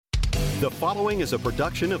The following is a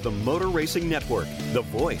production of the Motor Racing Network, the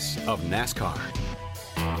voice of NASCAR.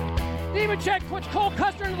 Nemechek puts Cole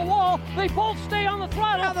Custer into the wall. They both stay on the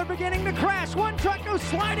throttle. Now they're beginning to crash. One truck goes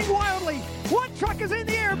sliding wildly. One truck is in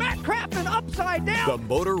the air. Matt Crafton upside down. The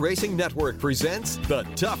Motor Racing Network presents the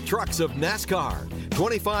tough trucks of NASCAR.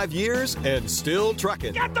 25 years and still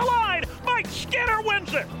trucking. At the line, Mike Skinner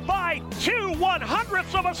wins it by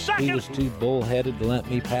 2/100ths of a second. He was too bullheaded to let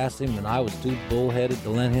me pass him, and I was too bullheaded to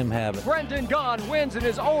let him have it. Brendan Gaughan wins in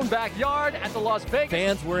his own backyard at the Las Vegas.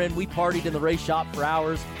 Fans were in. We partied in the race shop for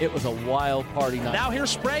hours. It was a wild party night. Now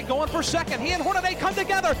here's Sprague going for second. He and Hornaday come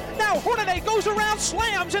together. Now Hornaday goes around,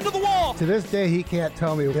 slams into the wall. To this day, he can't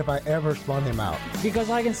tell me if I ever spun him out. Because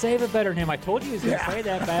I can save it better than him. I told you he was going to say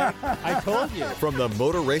that back. I told you. From the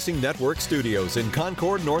Motor Racing Network studios in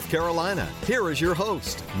Concord, North Carolina, here is your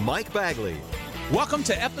host, Mike Bagley. Welcome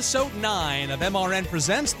to episode 9 of MRN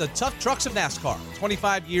Presents the Tough Trucks of NASCAR.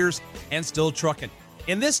 25 years and still trucking.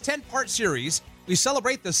 In this 10-part series, we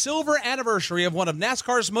celebrate the silver anniversary of one of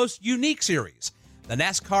NASCAR's most unique series, the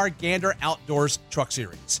NASCAR Gander Outdoors Truck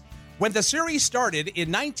Series. When the series started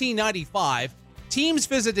in 1995, teams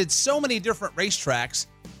visited so many different racetracks,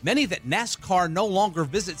 many that NASCAR no longer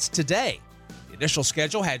visits today. The initial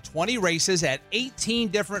schedule had 20 races at 18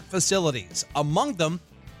 different facilities. Among them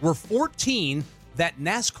were 14 that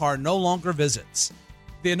NASCAR no longer visits.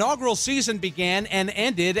 The inaugural season began and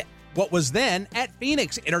ended what was then at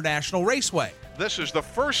Phoenix International Raceway. This is the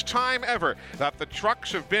first time ever that the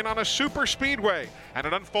trucks have been on a super speedway, and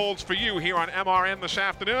it unfolds for you here on MRN this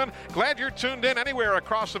afternoon. Glad you're tuned in anywhere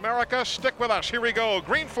across America. Stick with us. Here we go.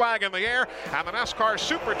 Green flag in the air, and the NASCAR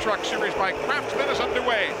Super Truck Series by Craftsman is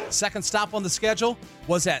underway. Second stop on the schedule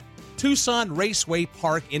was at Tucson Raceway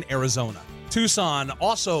Park in Arizona. Tucson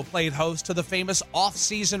also played host to the famous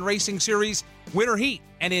off-season racing series Winter Heat,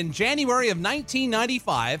 and in January of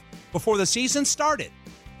 1995, before the season started,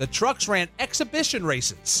 the trucks ran exhibition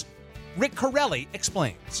races. Rick Corelli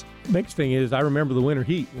explains. Next thing is, I remember the Winter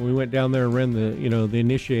Heat when we went down there and ran they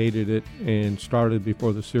initiated it and started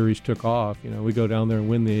before the series took off. We go down there and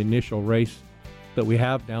win the initial race that we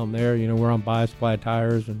have down there. We're on Bias-Ply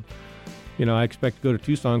tires, and I expect to go to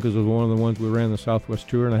Tucson because it was one of the ones we ran the Southwest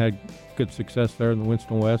Tour, and I had good success there in the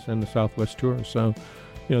Winston West and the Southwest Tour. So,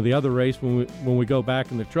 the other race when we go back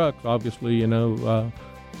in the trucks, obviously,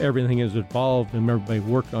 everything has evolved, and everybody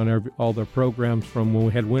worked on all their programs from when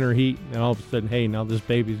we had Winter Heat, and all of a sudden, hey, now this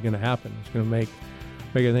baby's going to happen. It's going to make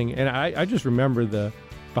a thing. And I just remember the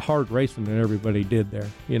hard racing that everybody did there,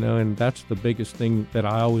 and that's the biggest thing that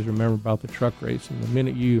I always remember about the truck racing. The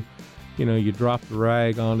minute you drop the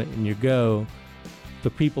rag on it and you go, the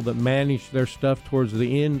people that managed their stuff towards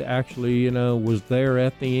the end actually, was there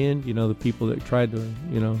at the end. The people that tried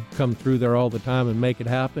to, come through there all the time and make it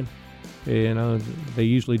happen. They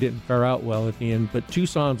usually didn't fare out well at the end. But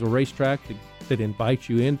Tucson's a racetrack that invites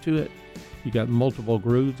you into it. You got multiple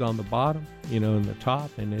grooves on the bottom, and the top,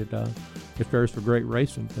 and it fares for great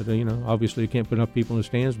racing. But, obviously you can't put enough people in the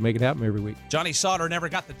stands to make it happen every week. Johnny Sauter never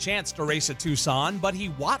got the chance to race at Tucson, but he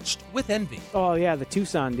watched with envy. Oh, yeah, the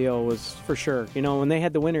Tucson deal was for sure. When they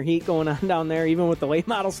had the Winter Heat going on down there, even with the late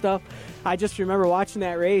model stuff, I just remember watching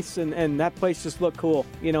that race, and that place just looked cool.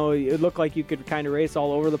 It looked like you could kind of race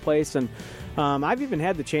all over the place, and I've even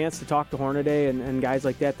had the chance to talk to Hornaday and guys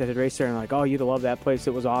like that had raced there, and like, oh, you'd love that place.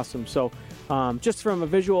 It was awesome. So just from a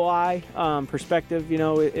visual eye perspective,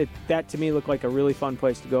 that to me looked like a really fun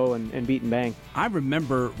place to go and beat and bang. I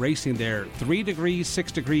remember racing there 3 degrees,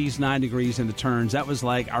 6 degrees, 9 degrees in the turns. That was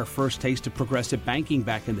like our first taste of progressive banking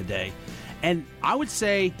back in the day. And I would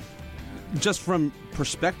say, just from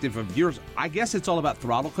perspective of yours, I guess it's all about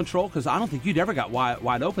throttle control, because I don't think you'd ever got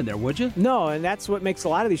wide open there, would you? No, and that's what makes a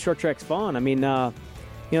lot of these short tracks fun. I mean,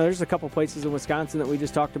 there's a couple places in Wisconsin that we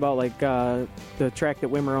just talked about, like the track that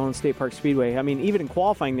Wimmer owns, State Park Speedway. I mean, even in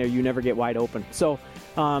qualifying there, you never get wide open. So,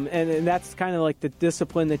 and that's kind of like the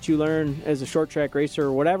discipline that you learn as a short track racer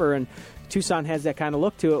or whatever. And Tucson has that kind of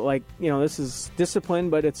look to it, like, this is discipline,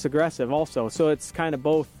 but it's aggressive also. So it's kind of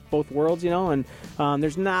both worlds, and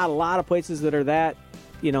there's not a lot of places that are that,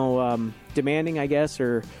 demanding, I guess,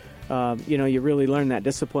 or, you really learn that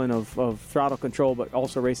discipline of throttle control, but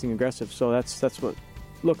also racing aggressive. So that's what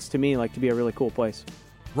looks to me like to be a really cool place.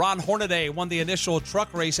 Ron Hornaday won the initial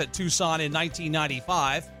truck race at Tucson in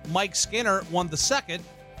 1995. Mike Skinner won the second,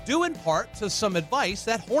 due in part to some advice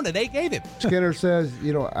that Hornaday gave him. Skinner says,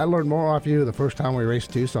 I learned more off you the first time we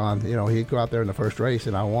raced Tucson. He'd go out there in the first race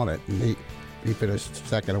and I won it, and he finished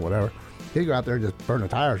second or whatever. He'd go out there and just burn the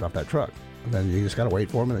tires off that truck, and then you just got to wait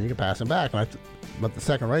for him, and then you can pass him back. But the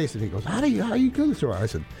second race, and he goes, how you do this? I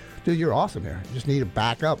said, dude, you're awesome here. You just need to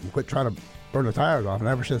back up and quit trying to burn the tires off. And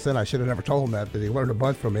ever since then, I should have never told him that he learned a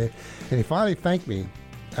bunch from me. And he finally thanked me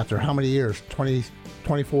after how many years,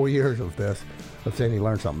 24 years of this, of saying he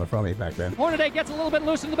learned something from me back then. Hornaday gets a little bit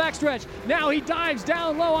loose in the backstretch. Now he dives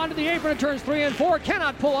down low onto the apron and turns 3 and 4.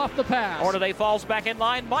 Cannot pull off the pass. Hornaday falls back in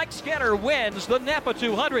line. Mike Skinner wins the Napa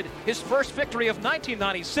 200, his first victory of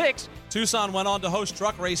 1996. Tucson went on to host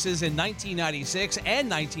truck races in 1996 and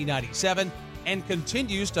 1997 and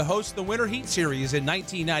continues to host the Winter Heat Series in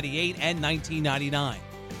 1998 and 1999.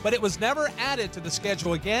 But it was never added to the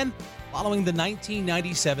schedule again following the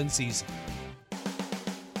 1997 season.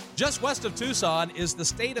 Just west of Tucson is the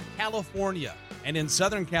state of California, and in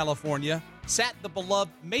Southern California sat the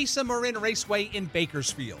beloved Mesa Marin Raceway in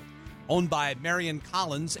Bakersfield, owned by Marion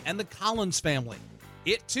Collins and the Collins family.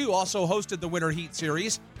 It too also hosted the Winter Heat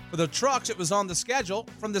Series. For the trucks, it was on the schedule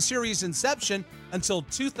from the series' inception until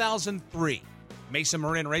 2003. Mesa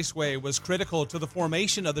Marin Raceway was critical to the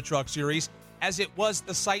formation of the Truck Series, as it was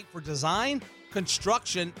the site for design,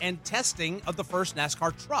 construction, and testing of the first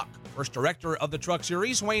NASCAR truck. First director of the Truck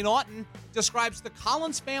Series, Wayne Aughton, describes the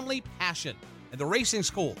Collins family passion and the racing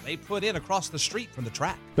school they put in across the street from the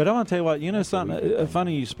track. But I want to tell you what, you know something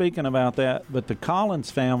funny you speaking about that, but the Collins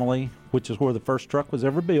family, which is where the first truck was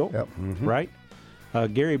ever built, right?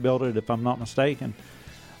 Gary built it, if I'm not mistaken.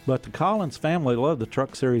 But the Collins family loved the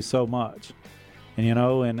Truck Series so much. And, you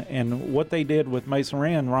know, and what they did with Mesa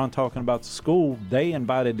Marin, Ron talking about the school, they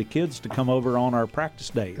invited the kids to come over on our practice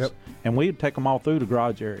days. And we'd take them all through the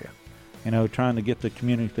garage area, you know, trying to get the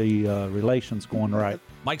community relations going right.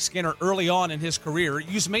 Mike Skinner, early on in his career,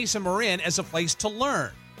 used Mesa Marin as a place to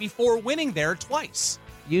learn before winning there twice.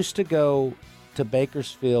 Used to go to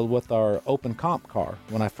Bakersfield with our open comp car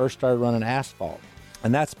when I first started running asphalt.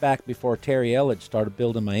 And that's back before Terry Elledge started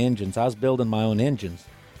building my engines. I was building my own engines.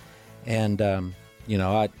 And, you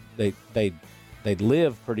know, they'd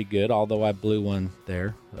live pretty good, although I blew one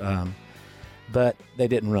there. But they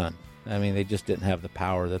didn't run. I mean, they just didn't have the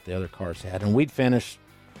power that the other cars had. And we'd finish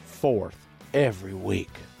fourth every week.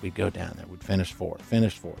 We'd go down there. We'd finish fourth.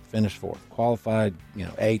 Qualified, you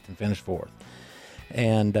know, eighth and finish fourth.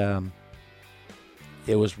 And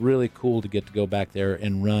it was really cool to get to go back there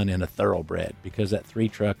and run in a thoroughbred, because that 3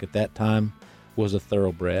 truck at that time was a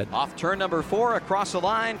thoroughbred. Off turn number 4, across the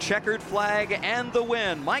line, checkered flag, and the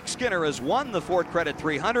win. Mike Skinner has won the Ford Credit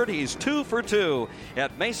 300. He's 2 for 2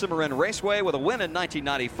 at Mesa Marin Raceway with a win in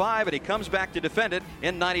 1995, and he comes back to defend it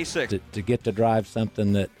in 96. To get to drive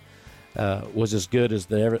something that was as good as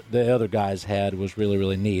the other guys had was really,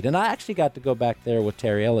 really neat. And I actually got to go back there with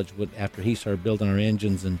Terry Elledge after he started building our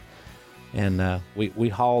engines, and we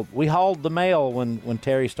hauled the mail when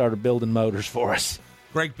Terry started building motors for us.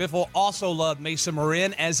 Greg Biffle also loved Mesa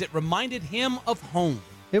Marin as it reminded him of home.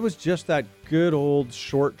 It was just that good old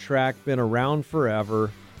short track, been around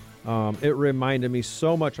forever. It reminded me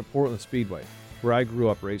so much of Portland Speedway, where I grew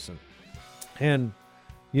up racing. And,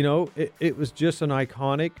 you know, it was just an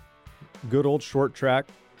iconic, good old short track,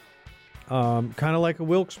 kind of like a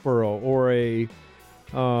Wilkesboro or a,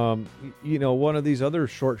 you know, one of these other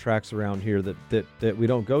short tracks around here that we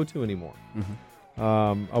don't go to anymore. Mm-hmm.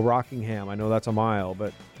 A Rockingham, I know that's a mile,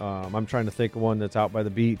 but I'm trying to think of one that's out by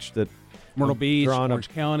the beach that Myrtle Beach, Orange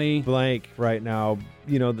County. Blank right now,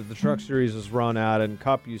 you know, that the Truck Series is run at and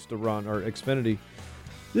Cup used to run, or Xfinity.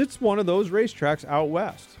 It's one of those racetracks out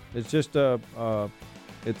west. It's just it's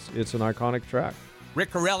an iconic track.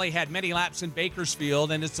 Rick Corelli had many laps in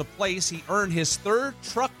Bakersfield, and it's a place he earned his 3rd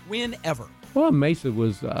truck win ever. Well, Mesa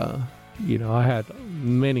was, you know, I had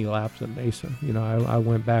many laps at Mesa. You know, I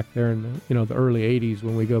went back there in the early 80s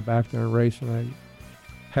when we go back there and race, and I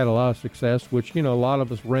had a lot of success, which, you know, a lot of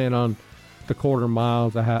us ran on the quarter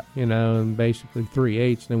miles, you know, and basically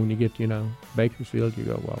 3/8. Then when you get to, you know, Bakersfield, you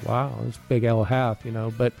go, well, wow, it's big L1/2, you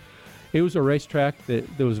know. But it was a racetrack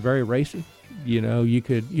that was very racy. You know, you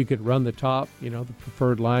could run the top. You know, the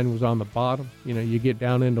preferred line was on the bottom. You know, you get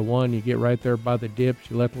down into 1, you get right there by the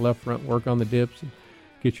dips. You let the left front work on the dips and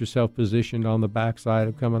get yourself positioned on the backside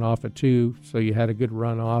of coming off at 2, so you had a good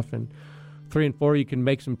run off. And 3 and 4, you can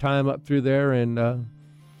make some time up through there. And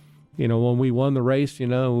you know, when we won the race, you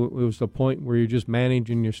know, it was the point where you're just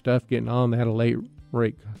managing your stuff, getting on. They had a late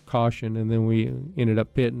rate caution, and then we ended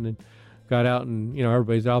up pitting and got out, and, you know,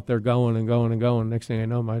 everybody's out there going and going and going. Next thing I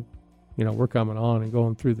know, we're coming on and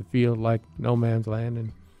going through the field like no man's land,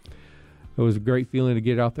 and it was a great feeling to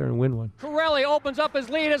get out there and win one. Corelli opens up his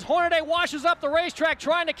lead as Hornaday washes up the racetrack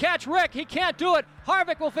trying to catch Rick. He can't do it.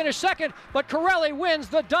 Harvick will finish second, but Corelli wins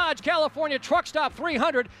the Dodge California Truck Stop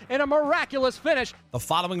 300 in a miraculous finish. The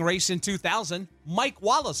following race in 2000, Mike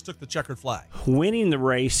Wallace took the checkered flag. Winning the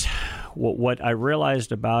race what I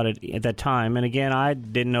realized about it at that time, and again, I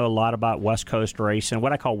didn't know a lot about West Coast racing,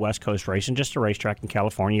 what I call West Coast racing, just a racetrack in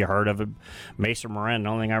California. You heard of it, Mesa Marin. The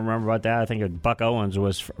only thing I remember about that, I think Buck Owens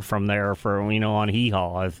was from there for, on Hee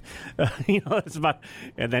Haw. It's about,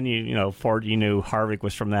 and then, Ford, Harvick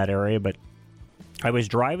was from that area, but I was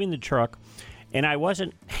driving the truck, and I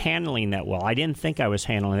wasn't handling that well. I didn't think I was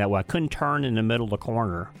handling that well. I couldn't turn in the middle of the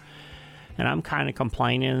corner. And I'm kind of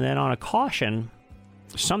complaining, and then on a caution,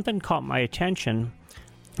 something caught my attention,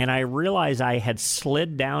 and I realized I had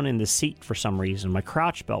slid down in the seat for some reason. My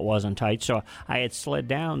crouch belt wasn't tight, so I had slid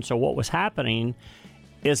down. So what was happening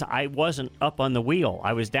is I wasn't up on the wheel.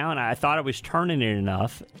 I was down. I thought I was turning it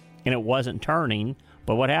enough, and it wasn't turning.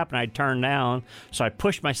 But what happened, I turned down, so I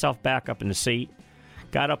pushed myself back up in the seat,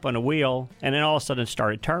 got up on the wheel, and then all of a sudden it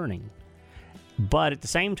started turning. But at the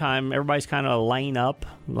same time, everybody's kind of lane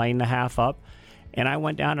and a half up, and I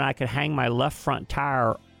went down and I could hang my left front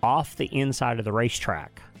tire off the inside of the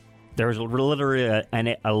racetrack. There was literally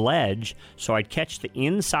a ledge, so I'd catch the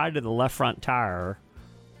inside of the left front tire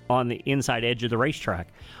on the inside edge of the racetrack.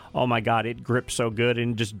 Oh my God, it gripped so good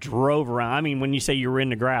and just drove around. I mean, when you say you were in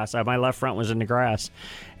the grass, my left front was in the grass,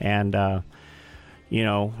 and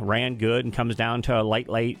ran good and comes down to a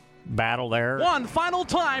late battle there. One final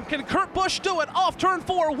time. Can Kurt Busch do it? Off turn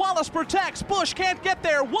 4. Wallace protects. Busch can't get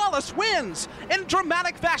there. Wallace wins in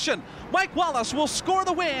dramatic fashion. Mike Wallace will score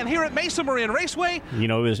the win here at Mesa Marin Raceway.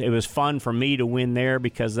 It was fun for me to win there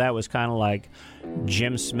because that was kind of like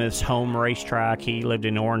Jim Smith's home racetrack. He lived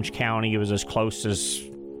in Orange County. It was as close as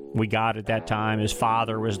we got at that time. His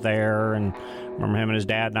father was there, and I remember him and his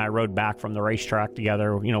dad and I rode back from the racetrack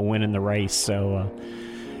together, winning the race. So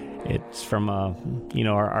it's from,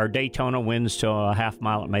 our Daytona wins to a half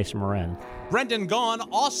mile at Mesa Marin. Brendan Gaughan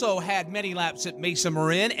also had many laps at Mesa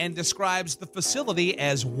Marin and describes the facility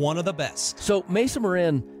as one of the best. So Mesa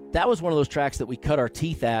Marin, that was one of those tracks that we cut our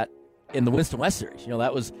teeth at in the Winston West Series.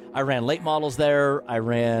 I ran late models there. I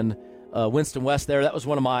ran Winston West there. That was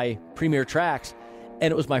one of my premier tracks,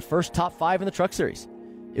 and it was my first top 5 in the Truck Series.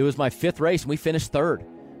 It was my 5th race, and we finished 3rd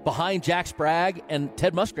behind Jack Sprague and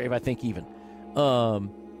Ted Musgrave, I think even.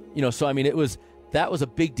 That was a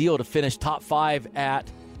big deal to finish top 5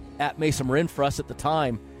 at Mesa Marin for us at the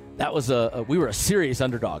time. That was we were a serious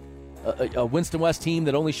underdog, a Winston West team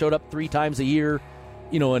that only showed up 3 times a year,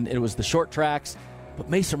 and it was the short tracks. But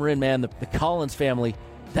Mesa Marin, man, the Collins family,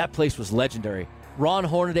 that place was legendary. Ron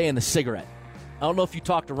Hornaday and the cigarette. I don't know if you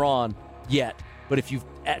talked to Ron yet, but if you've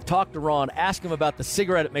talked to Ron, ask him about the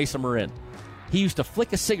cigarette at Mesa Marin. He used to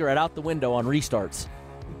flick a cigarette out the window on restarts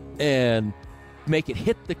and make it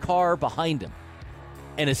hit the car behind him.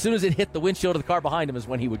 And as soon as it hit the windshield of the car behind him is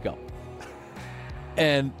when he would go.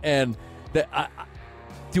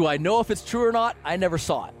 Do I know if it's true or not? I never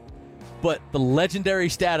saw it. But the legendary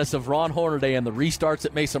status of Ron Hornaday and the restarts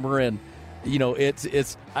at Mesa Marin,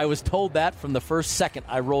 I was told that from the first second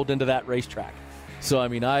I rolled into that racetrack. So,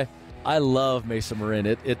 I love Mesa Marin.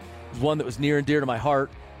 It was one that was near and dear to my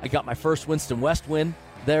heart. I got my first Winston West win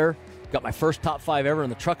there. Got my first top 5 ever in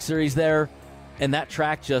the Truck Series there. And that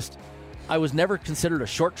track I was never considered a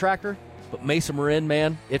short tracker, but Mesa Marin,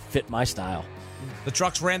 man, it fit my style. The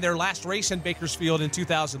Trucks ran their last race in Bakersfield in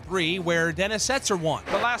 2003, where Dennis Setzer won.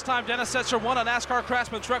 The last time Dennis Setzer won a NASCAR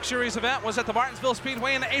Craftsman Truck Series event was at the Martinsville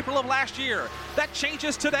Speedway in April of last year. That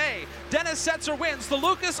changes today. Dennis Setzer wins the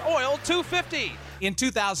Lucas Oil 250. In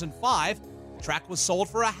 2005, the track was sold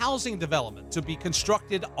for a housing development to be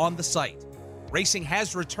constructed on the site. Racing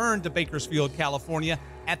has returned to Bakersfield, California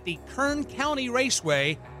at the Kern County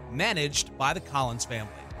Raceway, managed by the Collins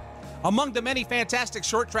family. Among the many fantastic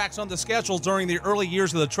short tracks on the schedule during the early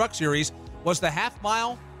years of the Truck Series was the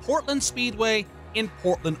half-mile Portland Speedway in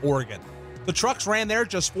Portland, Oregon. The Trucks ran there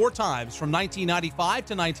just 4 times from 1995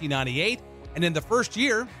 to 1998, and in the first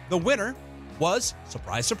year, the winner was,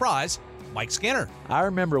 surprise, surprise, Mike Skinner. I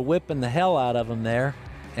remember whipping the hell out of him there,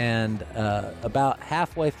 and about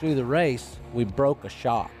halfway through the race, we broke a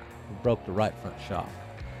shock. We broke the right front shock.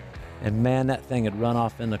 And man, that thing had run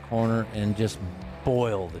off in the corner and just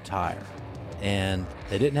boiled the tire. And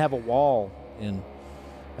they didn't have a wall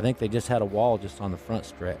I think they just had a wall just on the front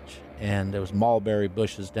stretch. And there was mulberry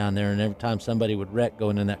bushes down there, and every time somebody would wreck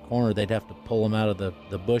going in that corner, they'd have to pull them out of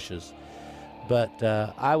the bushes. But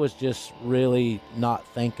I was just really not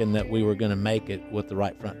thinking that we were going to make it with the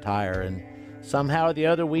right front tire. And somehow or the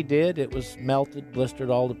other we did. It was melted, blistered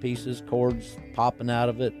all to pieces, cords popping out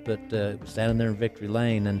of it, but it was standing there in victory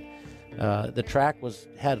lane. And the track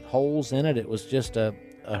had holes in it. It was just a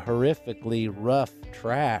horrifically rough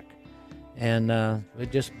track. And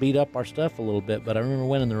it just beat up our stuff a little bit, but I remember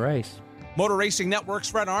winning the race. Motor Racing Network's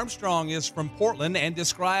Fred Armstrong is from Portland and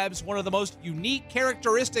describes one of the most unique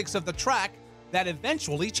characteristics of the track that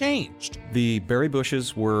eventually changed. The berry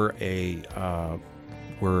bushes were a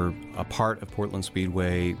part of Portland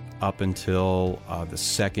Speedway up until the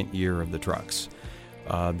second year of the trucks.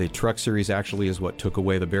 The Truck Series actually is what took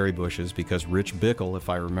away the berry bushes because Rich Bickle, if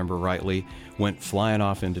I remember rightly, went flying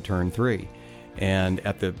off into turn 3. And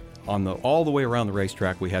all the way around the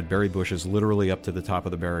racetrack, we had berry bushes literally up to the top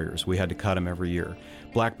of the barriers. We had to cut them every year.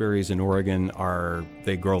 Blackberries in Oregon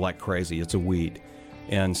they grow like crazy. It's a weed.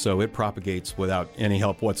 And so it propagates without any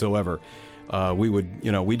help whatsoever.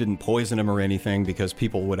 We didn't poison them or anything because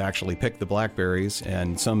people would actually pick the blackberries,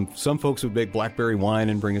 and some folks would make blackberry wine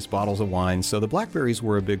and bring us bottles of wine. So the blackberries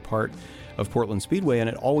were a big part of Portland Speedway, and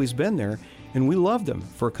it always been there. And we loved them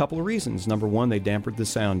for a couple of reasons. Number one, they dampened the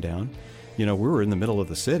sound down. We were in the middle of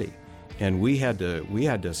the city, and we had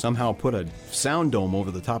to somehow put a sound dome over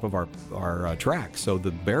the top of our track. So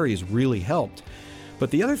the berries really helped. But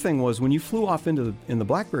the other thing was when you flew off in the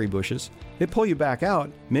blackberry bushes, they pull you back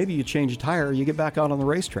out. Maybe you change a tire, you get back out on the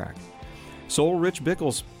racetrack. So old Rich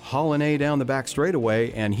Bickle's hauling A down the back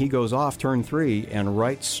straightaway, and he goes off turn 3 and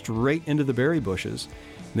right straight into the berry bushes.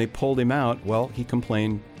 And they pulled him out. Well, he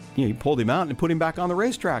complained. He pulled him out and put him back on the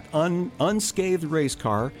racetrack. Unscathed race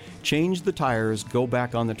car, changed the tires, go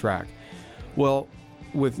back on the track. Well,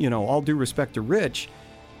 with all due respect to Rich,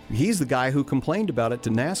 he's the guy who complained about it to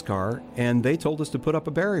NASCAR, and they told us to put up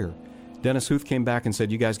a barrier. Dennis Huth came back and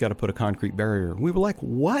said, "You guys got to put a concrete barrier." We were like,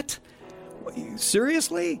 "What?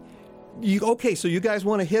 Seriously? Okay, so you guys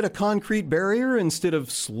want to hit a concrete barrier instead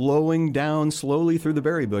of slowing down slowly through the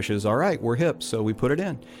berry bushes? All right, we're hip." So we put it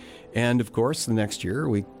in. And of course, the next year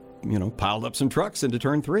we piled up some trucks into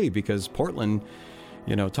turn 3 because Portland,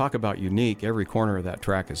 talk about unique. Every corner of that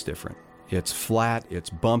track is different. It's flat,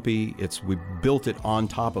 it's bumpy, we built it on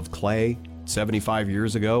top of clay 75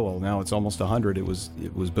 years ago. Well, now it's almost 100. It was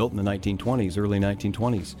built in the 1920s, early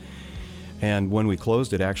 1920s. And when we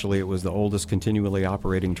closed it, actually, it was the oldest continually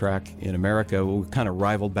operating track in America. We kind of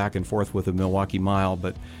rivaled back and forth with the Milwaukee Mile,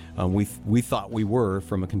 but we thought we were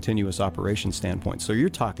from a continuous operation standpoint. So you're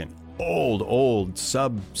talking old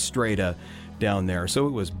substrata down there. So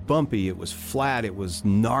it was bumpy, it was flat, it was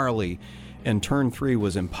gnarly, and turn 3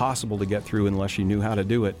 was impossible to get through unless you knew how to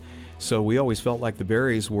do it. So we always felt like the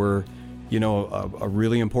berries were, a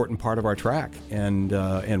really important part of our track. And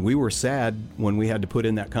we were sad when we had to put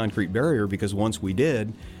in that concrete barrier because once we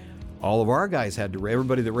did, all of our guys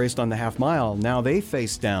everybody that raced on the half mile, now they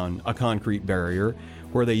face down a concrete barrier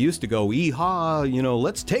where they used to go, "Ee-haw,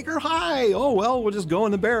 let's take her high. Oh, well, we'll just go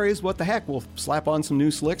in the berries. What the heck? We'll slap on some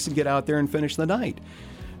new slicks and get out there and finish the night."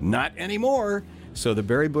 Not anymore. So the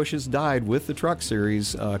berry bushes died with the Truck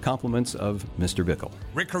Series, compliments of Mr. Bickle.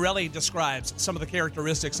 Rick Corelli describes some of the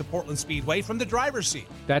characteristics of Portland Speedway from the driver's seat.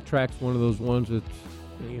 That track's one of those ones that's,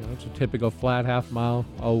 it's a typical flat half mile,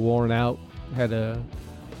 all worn out. Had a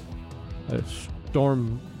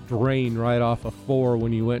storm drain right off of 4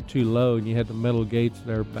 when you went too low, and you had the metal gates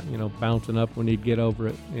there, bouncing up when you'd get over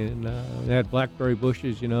it. And they had blackberry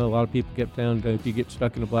bushes. A lot of people kept telling if you get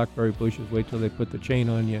stuck in the blackberry bushes, wait till they put the chain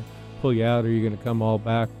on you, pull you out, or you're going to come all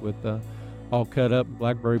back with all cut up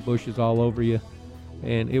blackberry bushes all over you.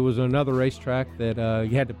 And it was another racetrack that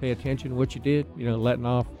you had to pay attention to what you did, letting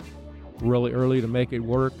off really early to make it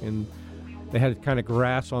work. And they had kind of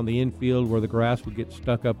grass on the infield where the grass would get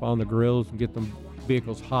stuck up on the grills and get them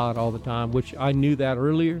vehicles hot all the time, which I knew that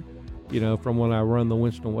earlier, from when I run the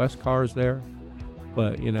Winston West cars there.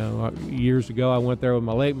 But, years ago I went there with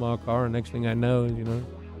my late model car, and next thing I know,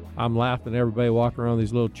 I'm laughing at everybody walking around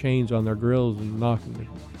these little chains on their grills and knocking.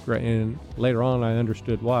 And later on, I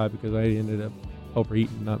understood why, because I ended up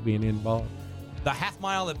overheating, not being involved. The half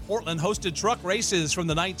mile at Portland hosted truck races from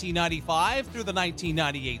the 1995 through the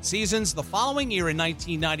 1998 seasons. The following year in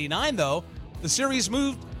 1999, though, the series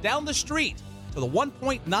moved down the street to the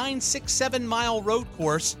 1.967-mile road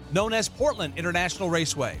course known as Portland International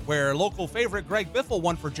Raceway, where local favorite Greg Biffle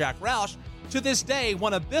won for Jack Roush. To this day,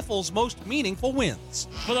 one of Biffle's most meaningful wins.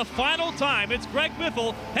 For the final time, it's Greg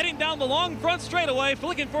Biffle heading down the long front straightaway,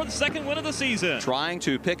 looking for the second win of the season. Trying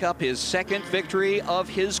to pick up his second victory of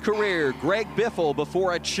his career. Greg Biffle,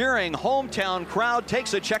 before a cheering hometown crowd,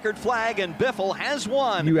 takes a checkered flag, and Biffle has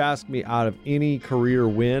won. You ask me, out of any career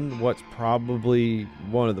win, what's probably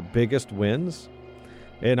one of the biggest wins?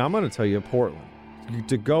 And I'm going to tell you, Portland.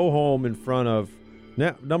 To go home in front of,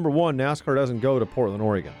 number one, NASCAR doesn't go to Portland,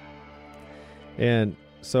 Oregon. And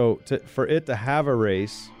so for it to have a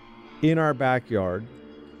race in our backyard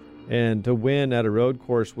and to win at a road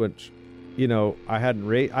course, which, I hadn't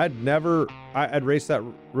raced. I'd raced that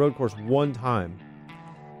road course one time.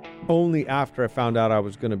 only after I found out I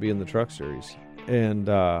was going to be in the Truck Series. And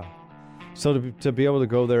so to be able to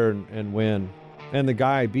go there and win, and the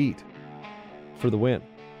guy I beat for the win,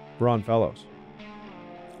 Ron Fellows.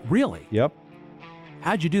 Really? Yep.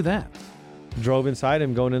 How'd you do that? Drove inside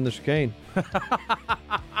him going in the chicane.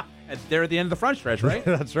 They're at the end of the front stretch, right?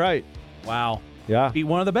 That's right. Wow. Yeah. Beat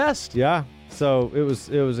one of the best. Yeah. So it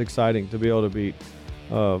was exciting to be able to beat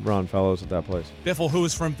Ron Fellows at that place. Biffle, who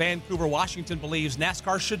is from Vancouver, Washington, believes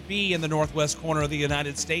NASCAR should be in the northwest corner of the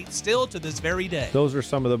United States still to this very day. Those are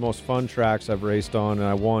some of the most fun tracks I've raced on, and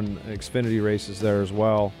I won Xfinity races there as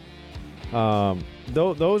well.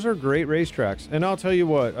 Those are great racetracks. And I'll tell you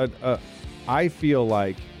what, I feel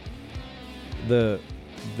like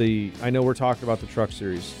I know we're talking about the Truck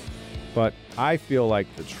Series, but I feel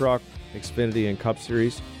like the Truck, Xfinity, and Cup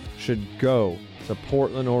Series should go to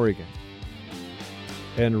Portland, Oregon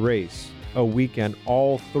and race a weekend,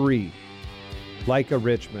 all three, like a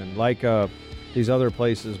Richmond, like these other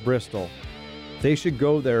places, Bristol. They should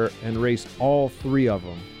go there and race all three of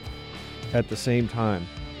them at the same time.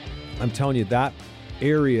 I'm telling you, that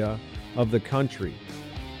area of the country,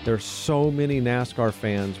 there's so many NASCAR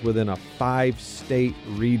fans within a 5-state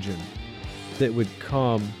region that would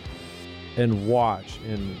come and watch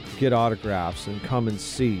and get autographs and come and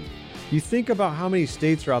see. You think about how many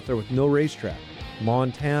states are out there with no racetrack.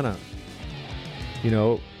 Montana,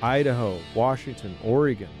 Idaho, Washington,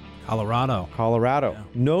 Oregon, Colorado.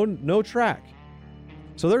 Yeah. No track.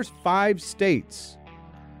 So there's 5 states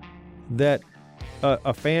that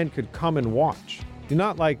a fan could come and watch.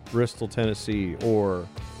 Not like Bristol, Tennessee, or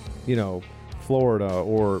Florida,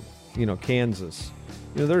 or Kansas.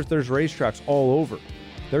 There's racetracks all over.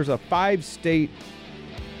 There's a 5-state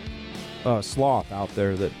sloth out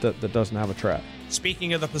there that doesn't have a track.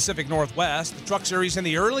 Speaking of the Pacific Northwest, the Truck Series in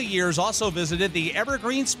the early years also visited the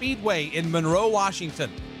Evergreen Speedway in Monroe,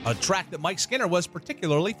 Washington, a track that Mike Skinner was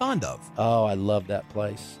particularly fond of. Oh, I love that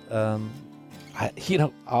place.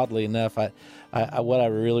 Oddly enough, I what I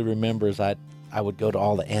really remember is I would go to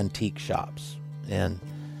all the antique shops, and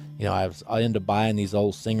I was into buying these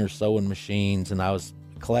old Singer sewing machines, and I was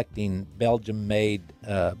collecting Belgium-made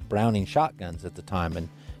Browning shotguns at the time, and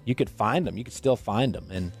you could find them. You could still find them,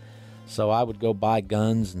 and so I would go buy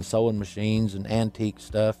guns and sewing machines and antique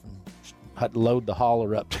stuff, and I'd load the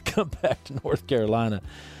hauler up to come back to North Carolina.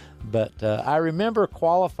 But I remember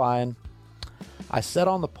qualifying. I sat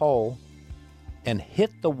on the pole and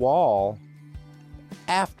hit the wall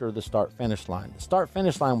after the start-finish line. The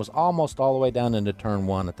start-finish line was almost all the way down into turn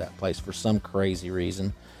 1 at that place for some crazy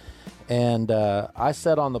reason. And I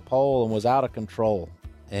sat on the pole and was out of control.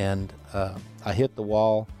 And I hit the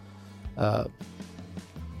wall,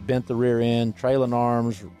 bent the rear end, trailing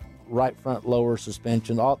arms, right front lower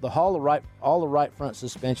suspension, all the right front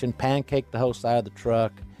suspension, pancaked the whole side of the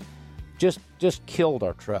truck, just killed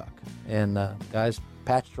our truck. And guys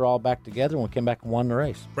patched her all back together, and we came back and won the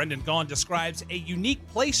race. Brendan Gaughan describes a unique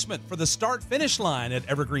placement for the start-finish line at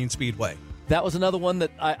Evergreen Speedway. That was another one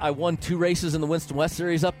that I won 2 races in the Winston West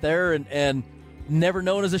Series up there, and never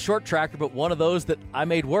known as a short tracker, but one of those that I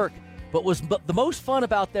made work. But the most fun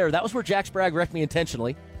about there, that was where Jack Sprague wrecked me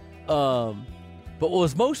intentionally. But what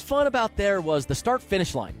was most fun about there was the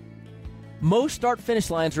start-finish line. Most start-finish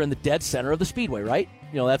lines are in the dead center of the speedway, right?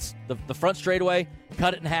 That's the front straightaway,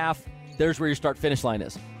 cut it in half, there's where your start-finish line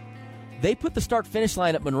is. They put the start-finish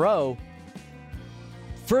line at Monroe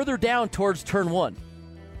further down towards turn 1.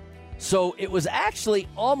 So it was actually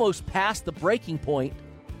almost past the breaking point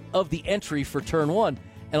of the entry for turn 1.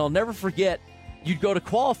 And I'll never forget, you'd go to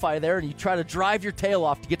qualify there and you try to drive your tail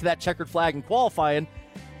off to get to that checkered flag in qualifying.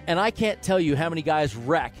 And I can't tell you how many guys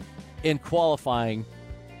wreck in qualifying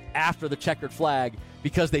after the checkered flag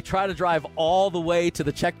because they try to drive all the way to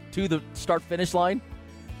the start-finish line,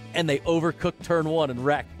 and they overcook turn 1 and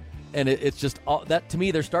wreck. And it's just that, to me,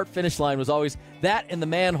 their start-finish line was always that, and the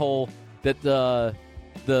manhole that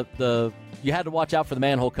you had to watch out for the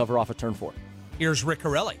manhole cover off of turn 4. Here's Rick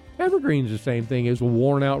Corelli. Evergreen's the same thing. It's a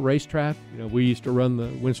worn-out racetrack. We used to run the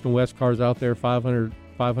Winston West cars out there 500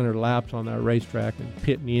 laps on that racetrack and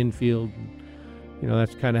pit in the infield. And,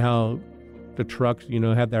 that's kind of how the trucks,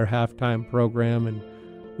 had their halftime program, and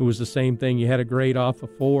it was the same thing. You had a grade off of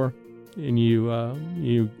 4, and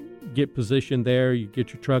you get positioned there. You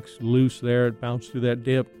get your trucks loose there. It bounced through that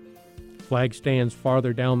dip. Flag stands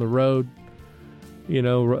farther down the road,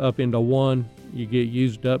 up into 1. You get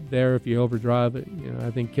used up there if you overdrive it.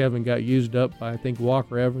 I think Kevin got used up by,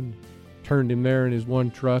 Walker Evans turned him there in his one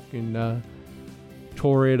truck and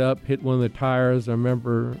tore it up, hit one of the tires. I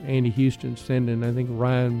remember Andy Houston sending,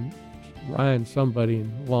 Ryan somebody,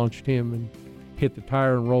 and launched him, and hit the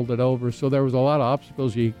tire and rolled it over. So there was a lot of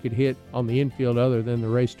obstacles you could hit on the infield other than the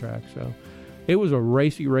racetrack. So it was a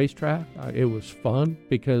racy racetrack. It was fun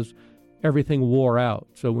because everything wore out.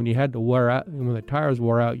 So when you had to wear out, and when the tires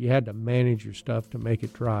wore out, you had to manage your stuff to make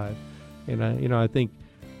it drive. And I think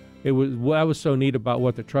it was what I was so neat about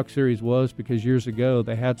what the Truck Series was, because years ago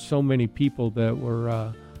they had so many people that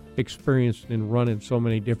were experienced in running so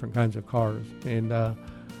many different kinds of cars, and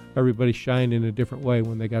everybody shined in a different way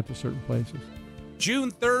when they got to certain places.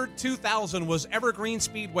 June 3rd, 2000 was Evergreen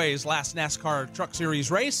Speedway's last NASCAR Truck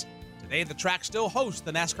Series race. Today, the track still hosts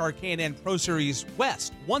the NASCAR K&N Pro Series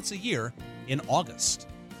West once a year in August.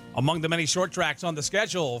 Among the many short tracks on the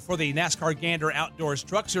schedule for the NASCAR Gander Outdoors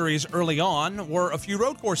Truck Series early on were a few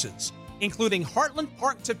road courses, including Heartland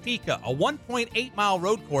Park Topeka, a 1.8-mile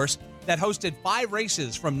road course that hosted 5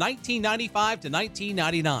 races from 1995 to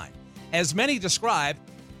 1999. As many describe,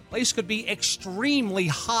 the place could be extremely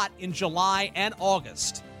hot in July and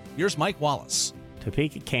August. Here's Mike Wallace.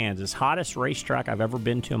 Topeka, Kansas, hottest racetrack I've ever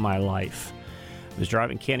been to in my life. I was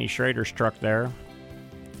driving Kenny Schrader's truck there,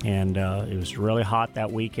 and it was really hot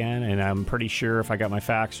that weekend, and I'm pretty sure, if I got my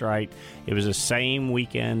facts right, it was the same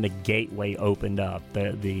weekend the Gateway opened up,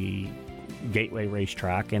 the Gateway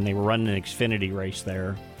racetrack, and they were running an Xfinity race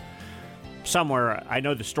there. Somewhere, I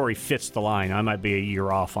know the story fits the line. I might be a year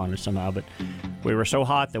off on it somehow, but we were so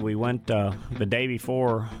hot that we went the day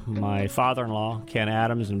before. My father-in-law, Ken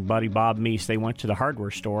Adams, and buddy Bob Meese, they went to the hardware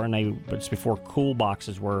store, and it's before cool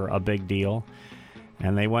boxes were a big deal.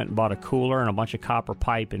 And they went and bought a cooler and a bunch of copper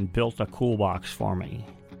pipe and built a cool box for me.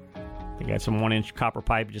 They got some 1-inch copper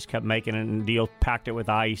pipe, just kept making it and packed it with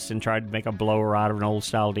ice and tried to make a blower out of an old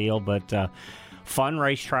style deal. But fun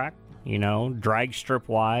racetrack, drag strip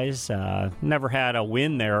wise. Never had a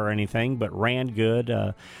win there or anything, but ran good.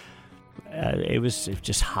 It was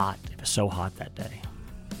just hot. It was so hot that day.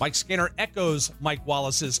 Mike Skinner echoes Mike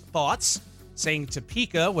Wallace's thoughts, saying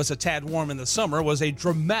Topeka was a tad warm in the summer was a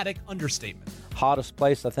dramatic understatement. Hottest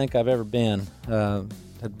place I think I've ever been.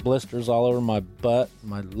 Had blisters all over my butt,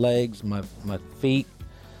 my legs, my feet.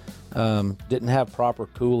 Didn't have proper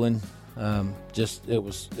cooling. It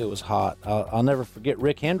was hot. I'll never forget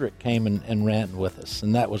Rick Hendrick came and ran with us,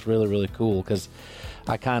 and that was really, really cool because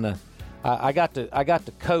I got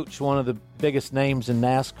to coach one of the biggest names in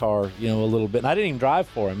NASCAR, a little bit. And I didn't even drive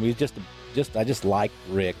for him. He was I just liked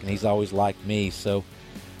Rick, and he's always liked me. So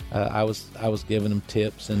I was giving him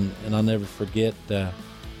tips, and I'll never forget.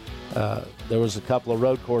 There was a couple of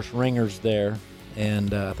road course ringers there,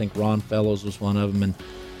 and I think Ron Fellows was one of them,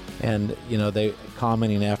 and they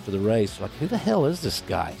commenting after the race, like, who the hell is this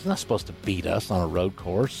guy? He's not supposed to beat us on a road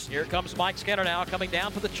course. Here comes Mike Skinner now coming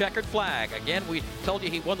down for the checkered flag. Again, we told you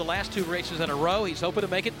he won the last 2 races in a row. He's hoping to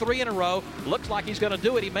make it 3 in a row. Looks like he's going to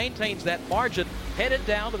do it. He maintains that margin. Headed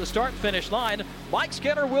down to the start-finish line. Mike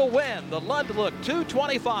Skinner will win the Lundlook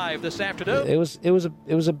 225 this afternoon. It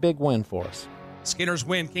was a big win for us. Skinner's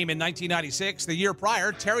win came in 1996. The year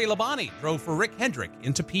prior, Terry Labonte drove for Rick Hendrick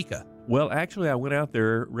in Topeka. Well, actually, I went out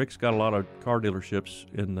there. Rick's got a lot of car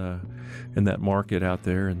dealerships in that market out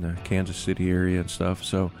there in the Kansas City area and stuff.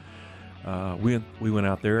 So we went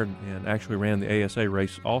out there and actually ran the ASA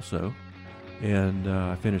race also. And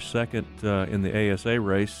I finished second in the ASA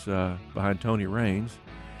race behind Tony Raines.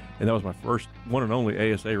 And that was my first one and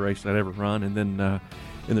only ASA race I'd ever run. And then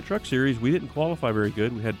in the Truck Series, we didn't qualify very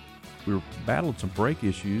good. We were battling some brake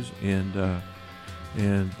issues, and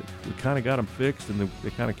we kind of got them fixed, and they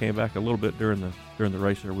kind of came back a little bit during the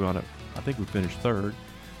race there. I think we finished third,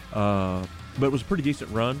 but it was a pretty decent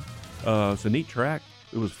run. It's a neat track.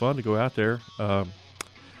 It was fun to go out there.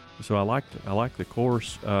 So I liked the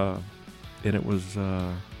course, and it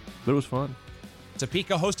was fun.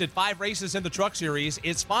 Topeka hosted 5 races in the Truck Series.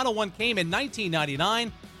 Its final one came in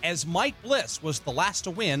 1999 as Mike Bliss was the last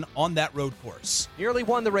to win on that road course. Nearly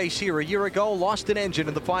won the race here a year ago, lost an engine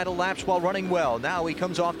in the final laps while running well. Now he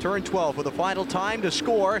comes off turn 12 with a final time to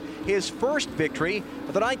score his first victory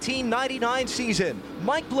of the 1999 season.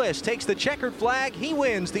 Mike Bliss takes the checkered flag. He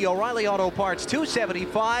wins the O'Reilly Auto Parts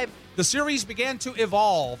 275. The series began to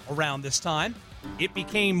evolve around this time. It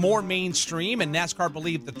became more mainstream, and NASCAR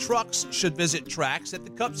believed the trucks should visit tracks that the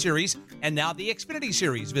Cup Series and now the Xfinity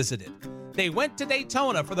Series visited. They went to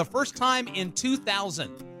Daytona for the first time in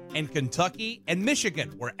 2000, and Kentucky and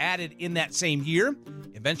Michigan were added in that same year.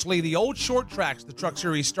 Eventually, the old short tracks the Truck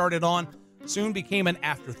Series started on soon became an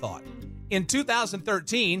afterthought. In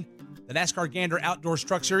 2013, the NASCAR Gander Outdoors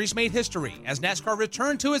Truck Series made history as NASCAR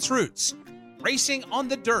returned to its roots, racing on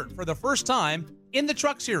the dirt for the first time in the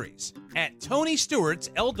Truck Series at Tony Stewart's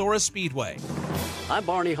Eldora Speedway. I'm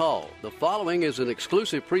Barney Hall. The following is an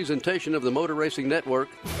exclusive presentation of the Motor Racing Network.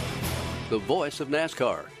 the voice of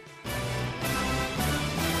NASCAR.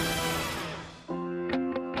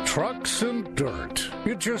 Trucks and dirt.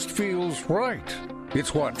 It just feels right.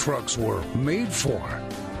 It's what trucks were made for.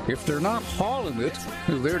 If they're not hauling it,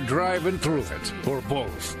 they're driving through it, or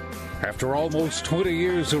both. After almost 20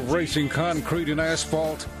 years of racing concrete and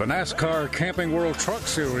asphalt, the NASCAR Camping World Truck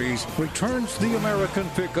Series returns the American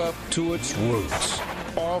pickup to its roots,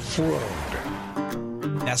 off-road.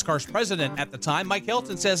 NASCAR's president at the time, Mike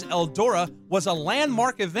Hilton, says Eldora was a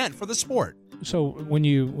landmark event for the sport. So when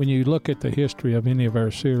you look at the history of any of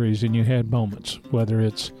our series and you had moments, whether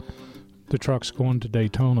it's the trucks going to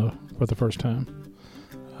Daytona for the first time,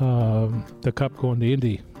 the Cup going to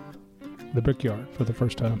Indy, the Brickyard for the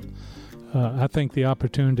first time, I think the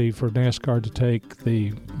opportunity for NASCAR to take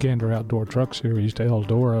the Gander Outdoor Truck Series to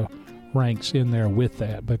Eldora ranks in there with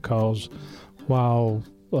that, because while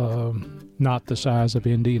not the size of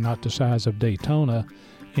Indy, not the size of Daytona,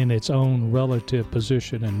 in its own relative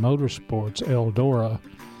position in motorsports, Eldora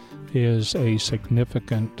is a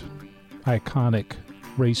significant, iconic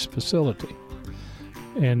race facility.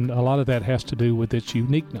 And a lot of that has to do with its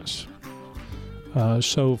uniqueness.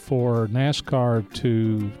 So for NASCAR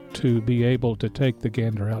to be able to take the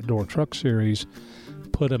Gander Outdoor Truck Series,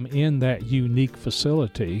 put them in that unique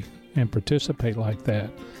facility and participate like that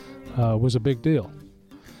was a big deal.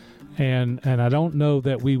 And I don't know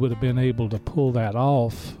that we would have been able to pull that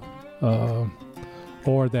off,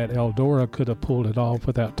 or that Eldora could have pulled it off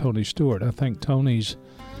without Tony Stewart. I think Tony's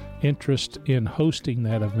interest in hosting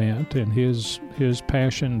that event and his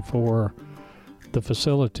passion for the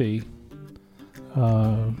facility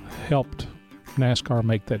helped NASCAR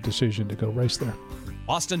make that decision to go race there.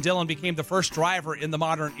 Austin Dillon became the first driver in the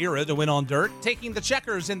modern era to win on dirt, taking the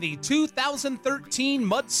checkers in the 2013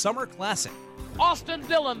 Mud Summer Classic. Austin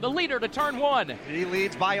Dillon, the leader to turn one. He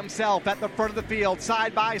leads by himself at the front of the field,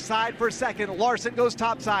 side by side for second. Larson goes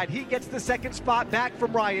topside. He gets the second spot back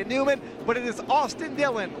from Ryan Newman, but it is Austin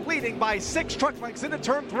Dillon leading by 6 truck lengths into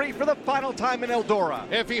turn 3 for the final time in Eldora.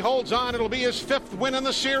 If he holds on, it'll be his 5th win in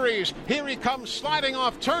the series. Here he comes sliding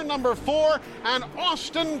off turn number 4, and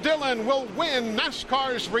Austin Dillon will win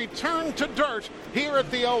NASCAR's return to dirt here at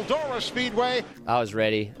the Eldora Speedway. I was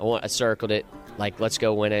ready. I circled it, like, let's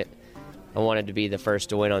go win it. I wanted to be the first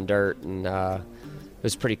to win on dirt, and it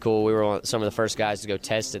was pretty cool. We were some of the first guys to go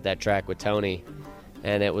test at that track with Tony,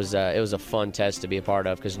 and it was a fun test to be a part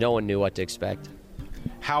of because no one knew what to expect.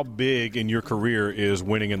 How big in your career is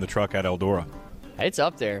winning in the truck at Eldora? It's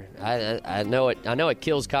up there. I know it. I know it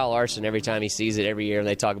kills Kyle Larson every time he sees it every year, and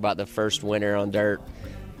they talk about the first winner on dirt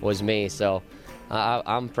was me. So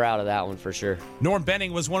I'm proud of that one for sure. Norm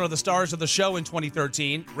Benning was one of the stars of the show in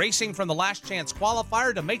 2013, racing from the Last Chance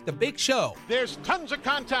qualifier to make the big show. There's tons of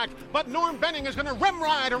contact, but Norm Benning is going to rim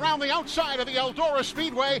ride around the outside of the Eldora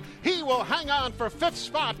Speedway. He will hang on for 5th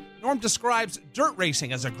spot. Norm describes dirt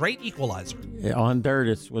racing as a great equalizer. Yeah, on dirt,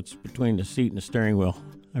 it's what's between the seat and the steering wheel.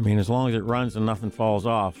 I mean, as long as it runs and nothing falls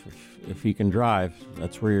off, if you can drive,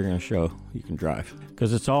 that's where you're going to show you can drive.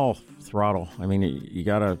 Because it's all throttle. I mean, you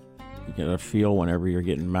got to feel whenever you're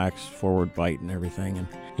getting max forward bite and everything. And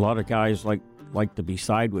a lot of guys like to be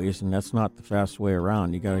sideways, and that's not the fast way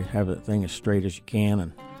around. You got to have that thing as straight as you can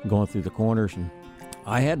and going through the corners. And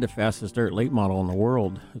I had the fastest dirt late model in the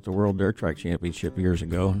world at the World Dirt Track Championship years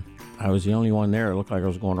ago. I was the only one there. It looked like I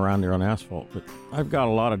was going around there on asphalt. But I've got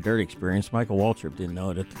a lot of dirt experience. Michael Waltrip didn't know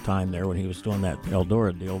it at the time there when he was doing that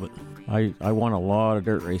Eldora deal, but I won a lot of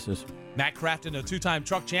dirt races. Matt Crafton, a 2-time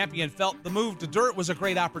truck champion, felt the move to dirt was a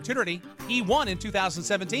great opportunity. He won in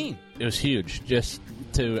 2017. It was huge.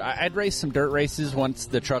 I'd raced some dirt races once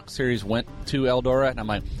the truck series went to Eldora, and I'm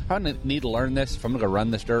like, I need to learn this. If I'm going to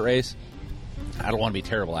run this dirt race, I don't want to be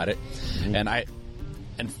terrible at it. Mm-hmm.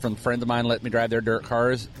 And from friends of mine let me drive their dirt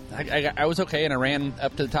cars. I was okay, and I ran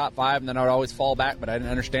up to the top 5, and then I would always fall back, but I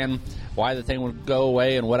didn't understand why the thing would go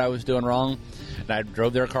away and what I was doing wrong. And I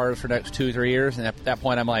drove their cars for the next 2-3 years, and at that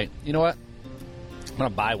point I'm like, you know what? I'm going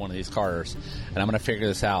to buy one of these cars, and I'm going to figure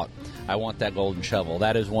this out. I want that golden shovel.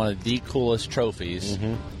 That is one of the coolest trophies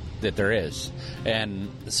that there is.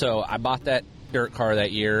 And so I bought that dirt car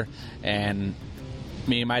that year, and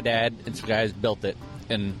me and my dad and some guys built it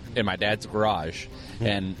in my dad's garage.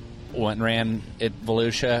 And went and ran at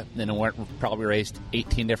Volusia, and probably raced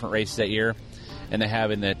 18 different races that year. And they have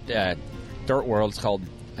in the dirt world, it's called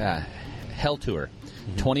Hell Tour,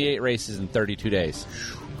 28 races in 32 days.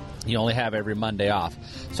 You only have every Monday off.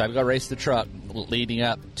 So I'd go race the truck leading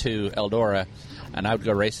up to Eldora, and I would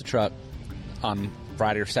go race the truck on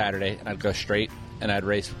Friday or Saturday, and I'd go straight and I'd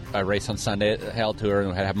race on Sunday at the Hell Tour,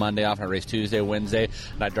 and I'd have Monday off, and I'd race Tuesday, Wednesday,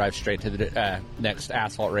 and I'd drive straight to the next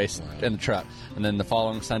asphalt race in the truck. And then the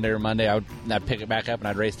following Sunday or Monday, I'd pick it back up, and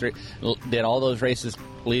I'd race through. Did all those races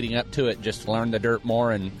leading up to it just to learn the dirt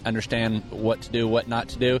more and understand what to do, what not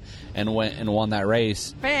to do, and went and won that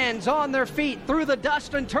race. Fans on their feet through the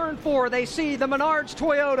dust in turn 4. They see the Menards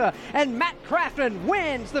Toyota, and Matt Crafton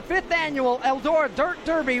wins the 5th annual Eldora Dirt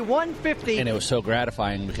Derby 150. And it was so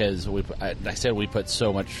gratifying because I said we put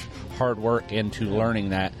so much hard work into learning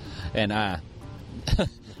that, and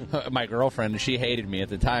my girlfriend, she hated me at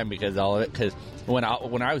the time because all of it. Because when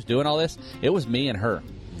I was doing all this, it was me and her.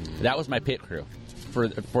 That was my pit crew for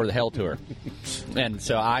the Hell Tour, and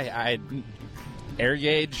so I air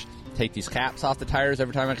gauge, take these caps off the tires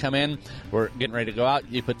every time I come in. We're getting ready to go out.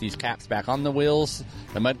 You put these caps back on the wheels,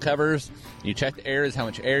 the mud covers. You check the airs, how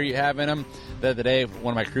much air you have in them. The other day,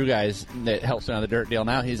 one of my crew guys that helps me on the dirt deal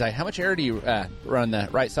now, he's like, "How much air do you run the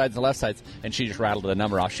right sides and the left sides?" And she just rattled the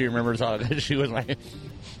number off. She remembers all of it. She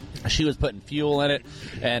was putting fuel in it,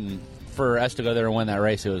 and for us to go there and win that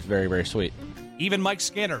race, it was very, very sweet. Even Mike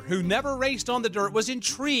Skinner, who never raced on the dirt, was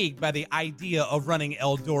intrigued by the idea of running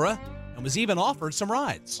Eldora and was even offered some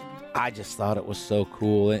rides. I just thought it was so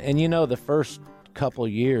cool. And you know, the first couple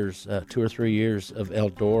years, 2 or 3 years of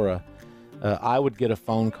Eldora, I would get a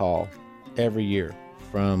phone call every year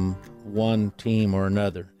from one team or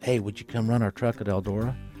another. "Hey, would you come run our truck at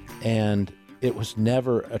Eldora?" And it was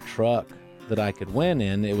never a truck that I could win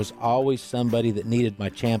in. It was always somebody that needed my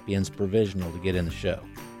champion's provisional to get in the show.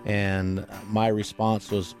 And my response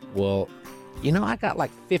was, "Well, you know, I got like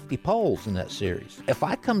 50 poles in that series. If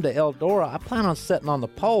I come to Eldora, I plan on sitting on the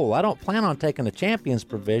pole. I don't plan on taking the champion's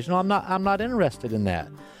provisional. I'm not interested in that."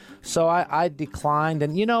 So I declined.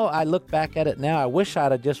 And, you know, I look back at it now. I wish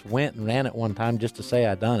I'd have just went and ran it one time just to say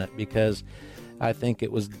I done it, because I think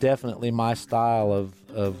it was definitely my style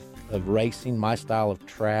of racing, my style of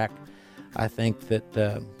track. I think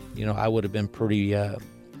that, you know, I would have been pretty...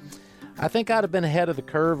 I think I'd have been ahead of the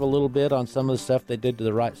curve a little bit on some of the stuff they did to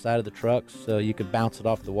the right side of the trucks. So you could bounce it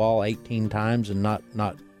off the wall 18 times and not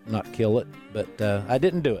kill it. But I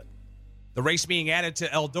didn't do it. The race being added to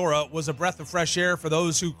Eldora was a breath of fresh air for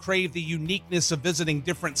those who crave the uniqueness of visiting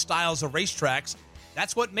different styles of racetracks.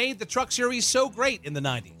 That's what made the Truck Series so great in the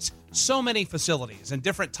 90s. So many facilities and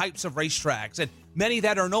different types of racetracks, and many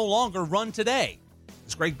that are no longer run today.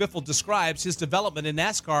 As Greg Biffle describes, his development in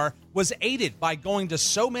NASCAR was aided by going to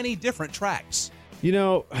so many different tracks. You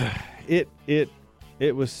know, it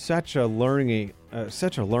was such a learning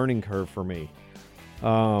curve for me.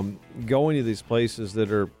 Going to these places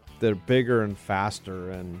that are bigger and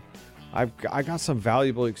faster, and I got some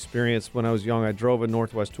valuable experience when I was young. I drove a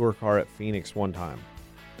Northwest Tour car at Phoenix one time,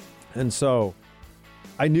 and so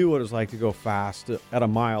I knew what it was like to go fast at a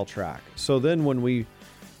mile track. So then when we,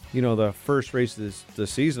 you know, the first race of the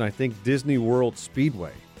season, I think Disney World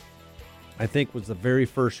Speedway, I think was the very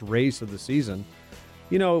first race of the season,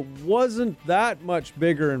 you know, wasn't that much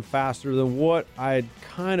bigger and faster than what I'd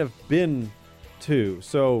kind of been to.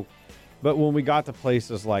 So, but when we got to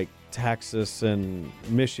places like Texas and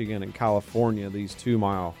Michigan and California, these 2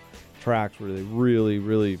 mile tracks where they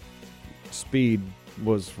really speed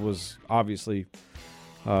was obviously,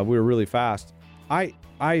 we were really fast.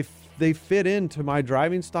 They fit into my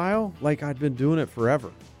driving style like I'd been doing it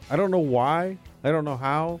forever. I don't know why, I don't know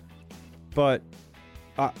how, but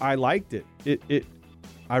I liked it.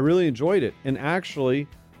 I really enjoyed it. And actually,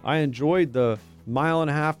 I enjoyed the 1.5 mile,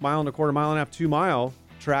 1.25 miles, 1.5 miles, 2 mile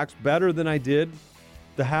tracks better than I did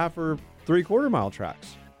the 1/2 or 3/4 mile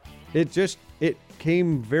tracks. It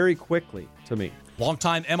came very quickly to me.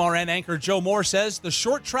 Longtime MRN anchor Joe Moore says the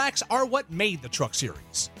short tracks are what made the Truck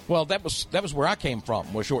Series. Well, that was where I came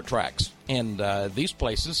from, was short tracks. And these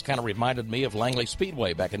places kind of reminded me of Langley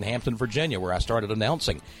Speedway back in Hampton, Virginia, where I started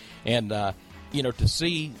announcing. And, you know, to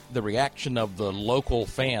see the reaction of the local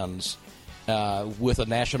fans with a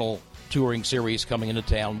national touring series coming into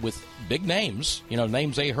town with big names, you know,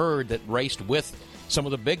 names they heard that raced with some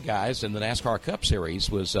of the big guys in the NASCAR Cup Series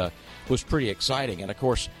was pretty exciting. And, of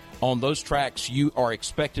course, on those tracks, you are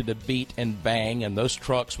expected to beat and bang, and those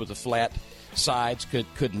trucks with the flat sides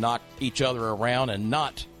could knock each other around and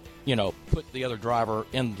not, you know, put the other driver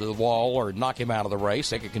into the wall or knock him out of the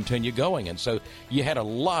race. They could continue going. And so you had a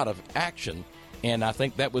lot of action, and I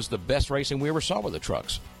think that was the best racing we ever saw with the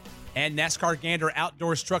trucks. And NASCAR Gander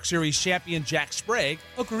Outdoors Truck Series champion Jack Sprague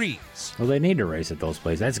agrees. Well, they need to race at those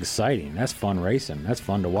places. That's exciting. That's fun racing. That's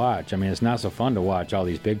fun to watch. I mean, it's not so fun to watch all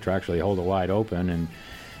these big tracks where they hold it wide open and,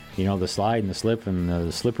 you know, the slide and the slip and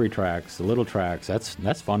the slippery tracks, the little tracks.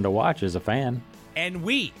 That's fun to watch as a fan. And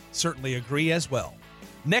we certainly agree as well.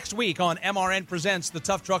 Next week on MRN Presents the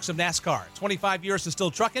Tough Trucks of NASCAR, 25 years to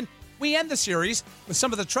still trucking, we end the series with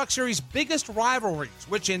some of the Truck Series' biggest rivalries,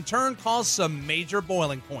 which in turn cause some major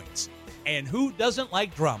boiling points. And who doesn't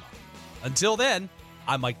like drama? Until then,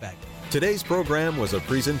 I'm Mike Bagley. Today's program was a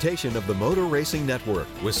presentation of the Motor Racing Network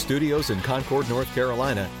with studios in Concord, North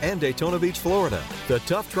Carolina and Daytona Beach, Florida. The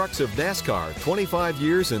Tough Trucks of NASCAR, 25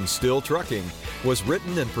 years and still trucking, was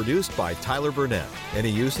written and produced by Tyler Burnett. Any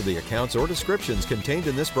use of the accounts or descriptions contained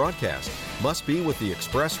in this broadcast must be with the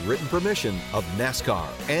express written permission of NASCAR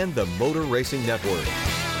and the Motor Racing Network.